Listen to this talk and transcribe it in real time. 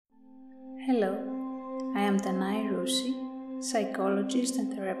Hello, I am Danai Rusi, psychologist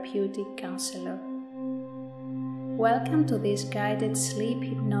and therapeutic counselor. Welcome to this guided sleep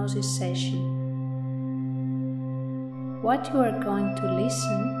hypnosis session. What you are going to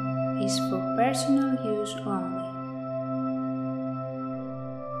listen is for personal use only.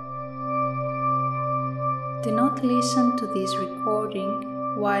 Do not listen to this recording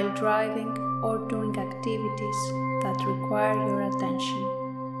while driving or doing activities that require your attention.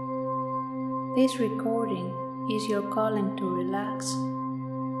 This recording is your calling to relax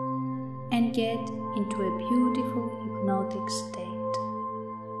and get into a beautiful hypnotic state.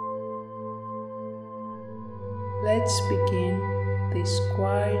 Let's begin this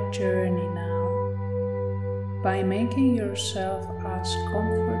quiet journey now by making yourself as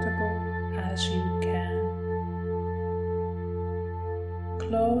comfortable as you can.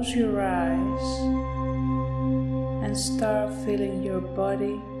 Close your eyes and start feeling your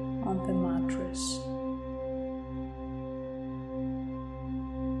body on the mattress.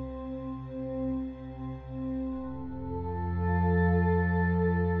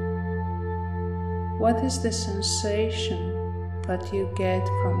 What is the sensation that you get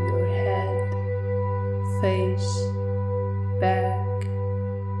from your head, face, back,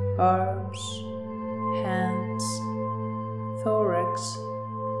 arms, hands, thorax,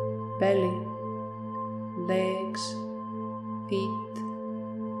 belly, legs, feet,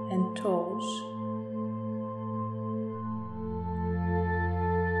 and toes?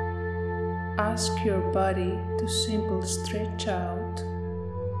 Ask your body to simply stretch out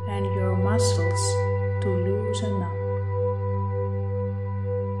and your muscles to loosen up.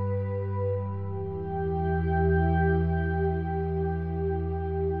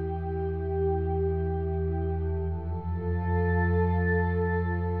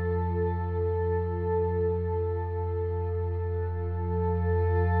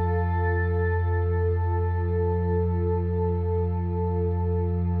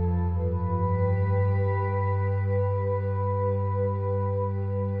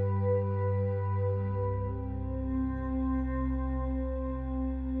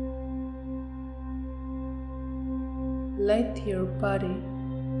 Let your body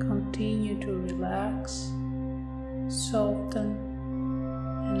continue to relax, soften,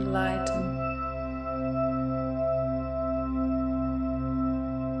 and lighten.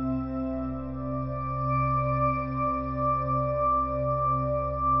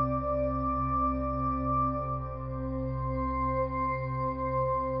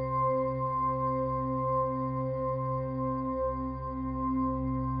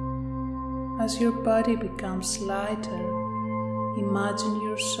 As your body becomes lighter, imagine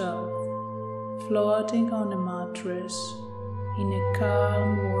yourself floating on a mattress in a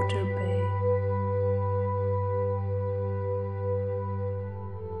calm water bay.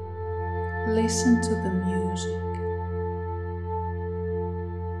 Listen to the music.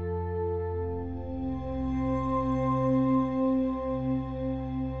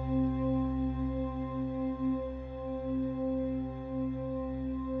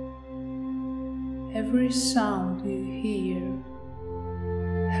 Every sound you hear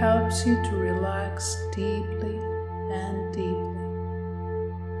helps you to relax deeply and deeply.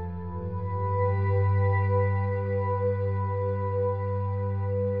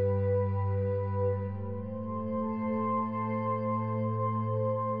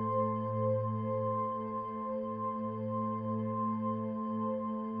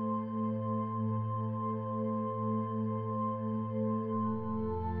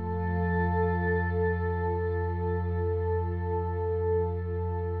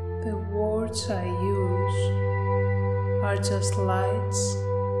 The words I use are just lights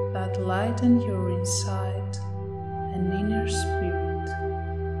that lighten your inside and inner spirit,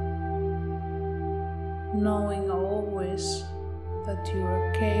 knowing always that you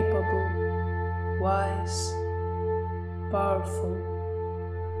are capable, wise, powerful,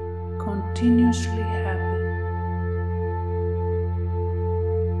 continuously happy.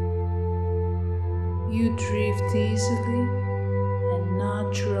 You drift easily and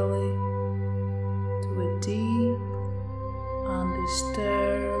naturally to a deep,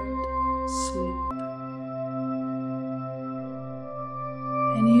 undisturbed sleep,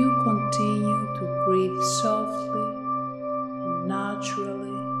 and you continue to breathe softly and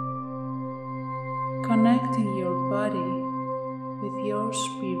naturally, connecting your body with your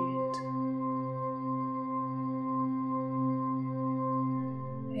spirit.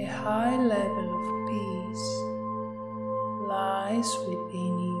 A high level of peace lies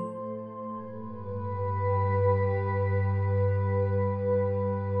within you.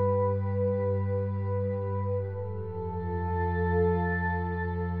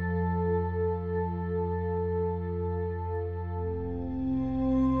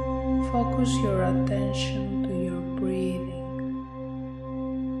 focus your attention to your breathing.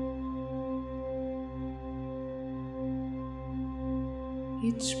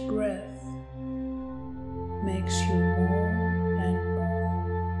 Each breath makes you more and more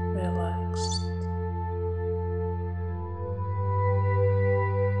relaxed.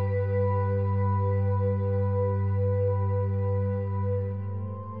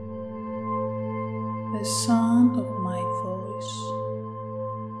 The sound of my voice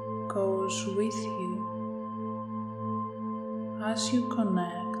goes with you as you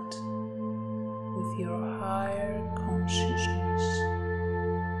connect with your higher consciousness.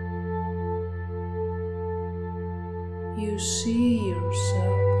 You see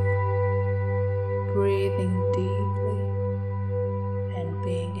yourself breathing deeply and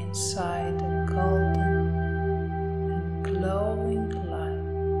being inside a golden and glowing light,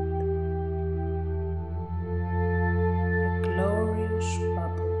 a glorious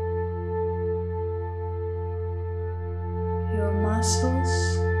bubble. Your muscles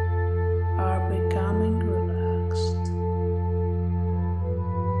are becoming relaxed.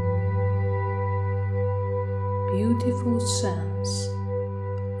 Beautiful sense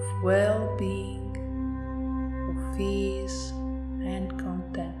of well-being, of ease and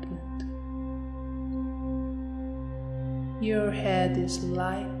contentment. Your head is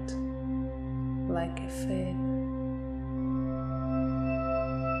light like a feather.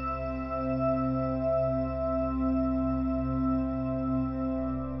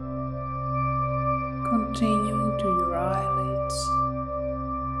 Continuing to your eyelids,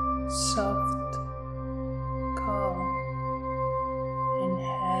 soft, calm and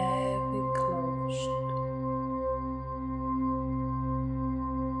heavy closed.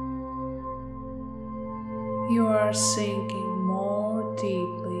 You are sinking more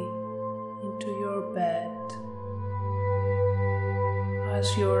deeply into your bed as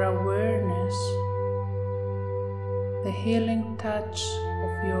your awareness, the healing touch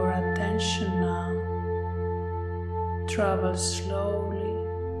of your attention now, travels slowly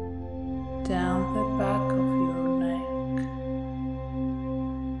down the back of your neck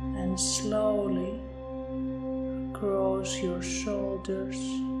and slowly across your shoulders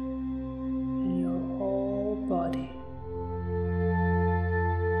and your whole body.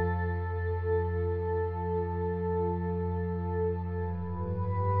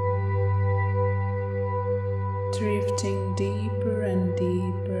 Drifting deeper and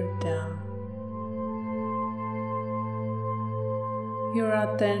deeper down. Your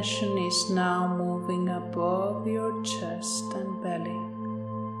attention is now moving above your chest and belly,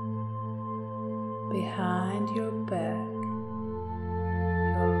 behind your back,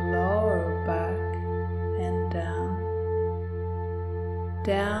 your lower back, and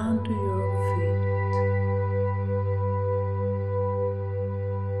down to your feet.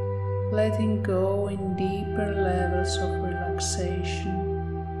 Letting go in deeper levels of relaxation,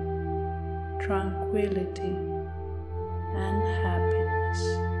 tranquility, and happiness.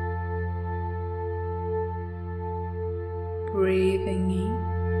 Breathing in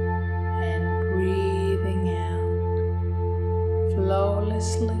and breathing out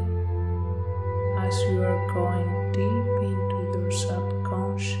flawlessly as you are going deep into your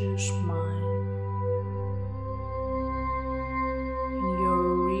subconscious mind, in your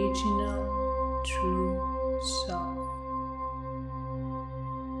original true self,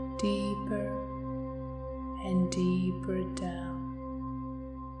 deeper and deeper down,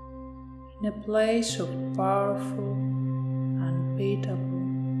 in a place of powerful, unbeatable,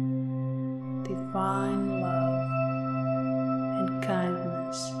 divine love and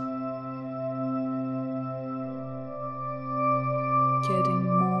kindness, getting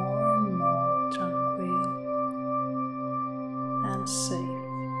more and more tranquil and safe,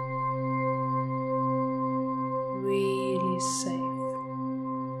 really safe.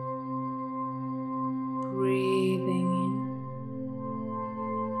 Breathing in,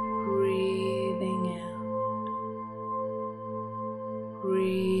 breathing out,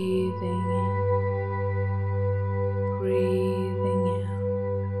 breathing in, breathing out.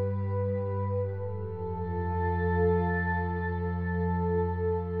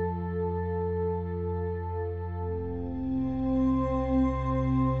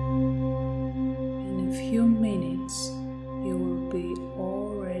 In a few minutes, you will be